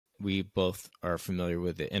we both are familiar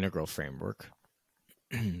with the integral framework.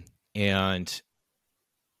 And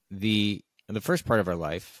the first part of our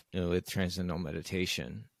life, with Transcendental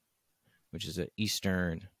Meditation, which is an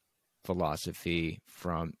Eastern philosophy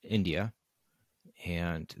from India,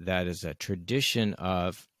 and that is a tradition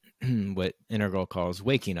of what Integral calls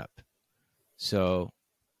waking up. So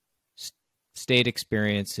state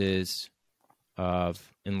experiences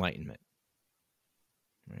of enlightenment,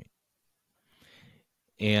 right?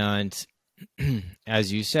 And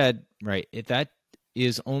as you said, right, that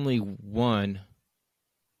is only one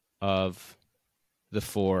of the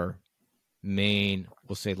four main,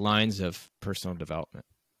 we'll say, lines of personal development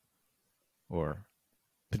or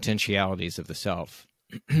potentialities of the self.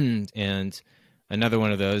 And another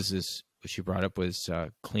one of those is, which you brought up, was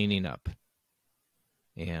cleaning up.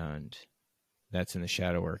 And that's in the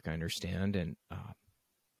shadow work, I understand, and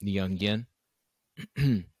the Jungian.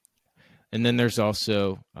 And then there's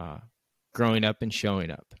also growing up and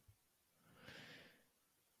showing up.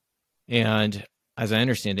 And as I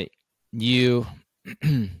understand it, you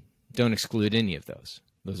don't exclude any of those.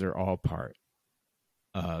 Those are all part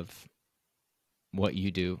of what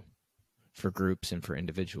you do for groups and for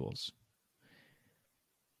individuals.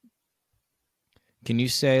 Can you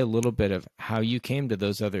say a little bit of how you came to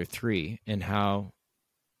those other three and how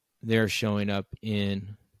they're showing up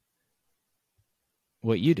in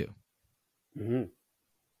what you do? Mm-hmm.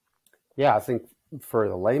 Yeah, I think for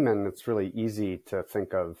the layman, it's really easy to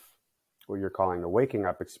think of what you're calling the waking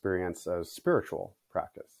up experience as spiritual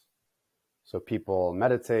practice. So people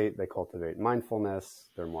meditate, they cultivate mindfulness,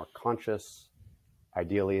 they're more conscious,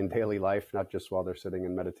 ideally in daily life, not just while they're sitting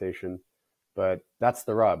in meditation. But that's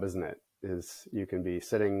the rub, isn't it? Is you can be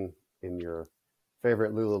sitting in your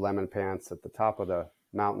favorite Lululemon pants at the top of the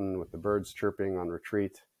mountain with the birds chirping on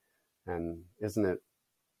retreat. And isn't it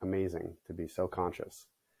amazing to be so conscious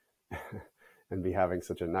and be having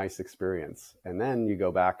such a nice experience? And then you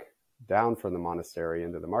go back down from the monastery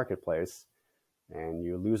into the marketplace and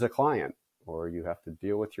you lose a client, or you have to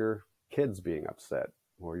deal with your kids being upset,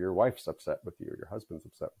 or your wife's upset with you, or your husband's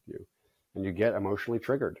upset with you, and you get emotionally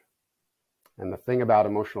triggered. And the thing about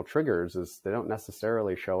emotional triggers is they don't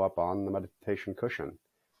necessarily show up on the meditation cushion.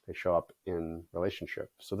 They show up in relationship.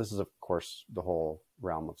 So this is, of course, the whole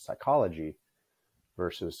realm of psychology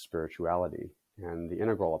versus spirituality. And the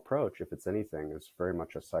integral approach, if it's anything, is very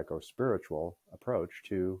much a psycho-spiritual approach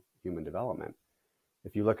to human development.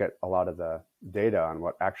 If you look at a lot of the data on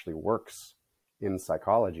what actually works in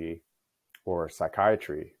psychology or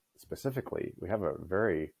psychiatry specifically, we have a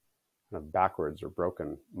very kind of backwards or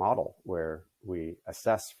broken model where we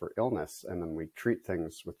assess for illness and then we treat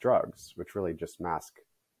things with drugs, which really just mask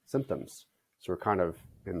symptoms. So we're kind of,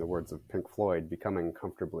 in the words of Pink Floyd, becoming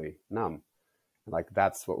comfortably numb. Like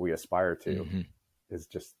that's what we aspire to, is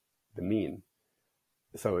just the mean.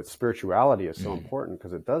 So spirituality is so important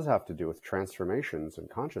because it does have to do with transformations in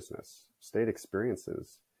consciousness, state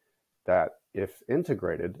experiences that, if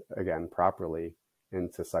integrated, again, properly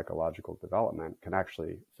into psychological development, can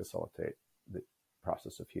actually facilitate the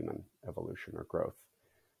process of human evolution or growth.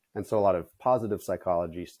 And so a lot of positive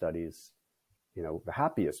psychology studies, the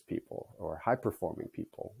happiest people or high-performing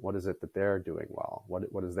people, what is it that they're doing well?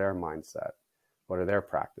 What is their mindset? What are their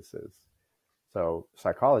practices? So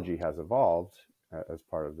psychology has evolved as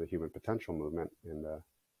part of the human potential movement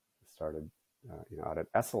started out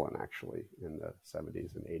at Esalen, actually, in the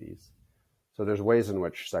 70s and 80s. So there's ways in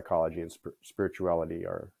which psychology and spirituality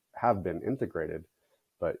have been integrated,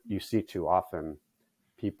 but you see too often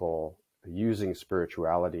people using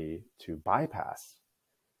spirituality to bypass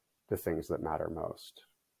the things that matter most,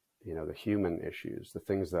 the human issues, the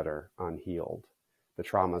things that are unhealed, the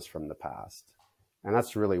traumas from the past. And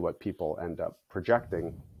that's really what people end up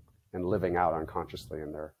projecting and living out unconsciously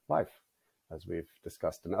in their life, as we've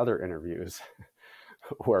discussed in other interviews,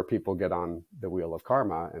 where people get on the wheel of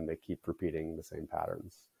karma and they keep repeating the same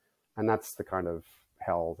patterns. And that's the kind of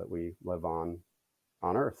hell that we live on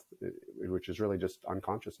Earth, which is really just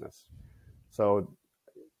unconsciousness. So,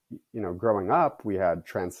 growing up, we had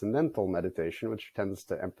transcendental meditation, which tends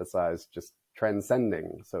to emphasize just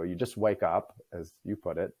transcending. So you just wake up, as you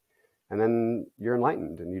put it, and then you're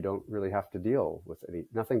enlightened and you don't really have to deal with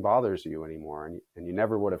nothing bothers you anymore. And you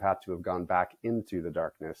never would have had to have gone back into the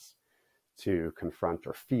darkness to confront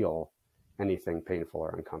or feel anything painful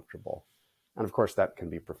or uncomfortable. And of course, that can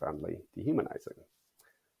be profoundly dehumanizing.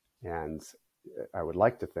 And I would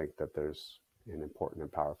like to think that there's an important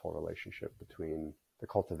and powerful relationship between the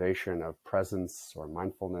cultivation of presence or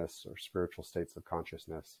mindfulness or spiritual states of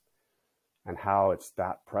consciousness, and how it's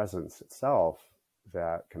that presence itself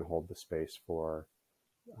that can hold the space for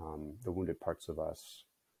the wounded parts of us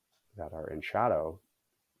that are in shadow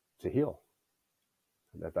to heal.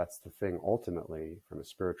 That's the thing ultimately from a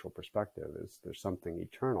spiritual perspective, is there's something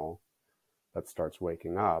eternal that starts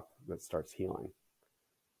waking up, that starts healing.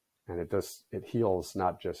 And it heals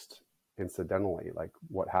not just incidentally, like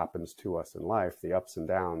what happens to us in life. The ups and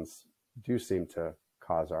downs do seem to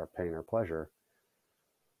cause our pain or pleasure.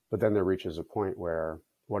 But then there reaches a point where,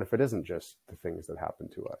 what if it isn't just the things that happen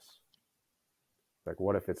to us? Like,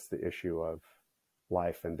 what if it's the issue of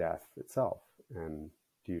life and death itself? And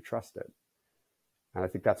do you trust it? And I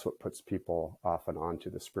think that's what puts people often onto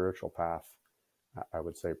the spiritual path, I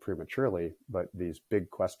would say prematurely, but these big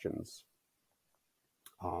questions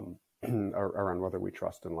around whether we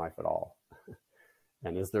trust in life at all.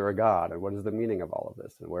 And is there a God? And what is the meaning of all of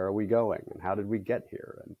this? And where are we going? And how did we get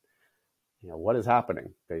here? And what is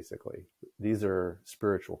happening, basically? These are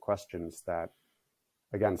spiritual questions that,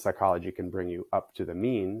 again, psychology can bring you up to the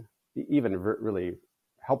mean, even really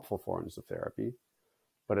helpful forms of therapy.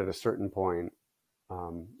 But at a certain point,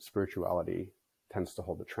 spirituality tends to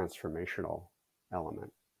hold a transformational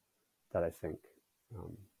element that I think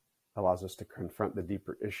allows us to confront the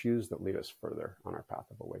deeper issues that lead us further on our path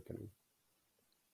of awakening.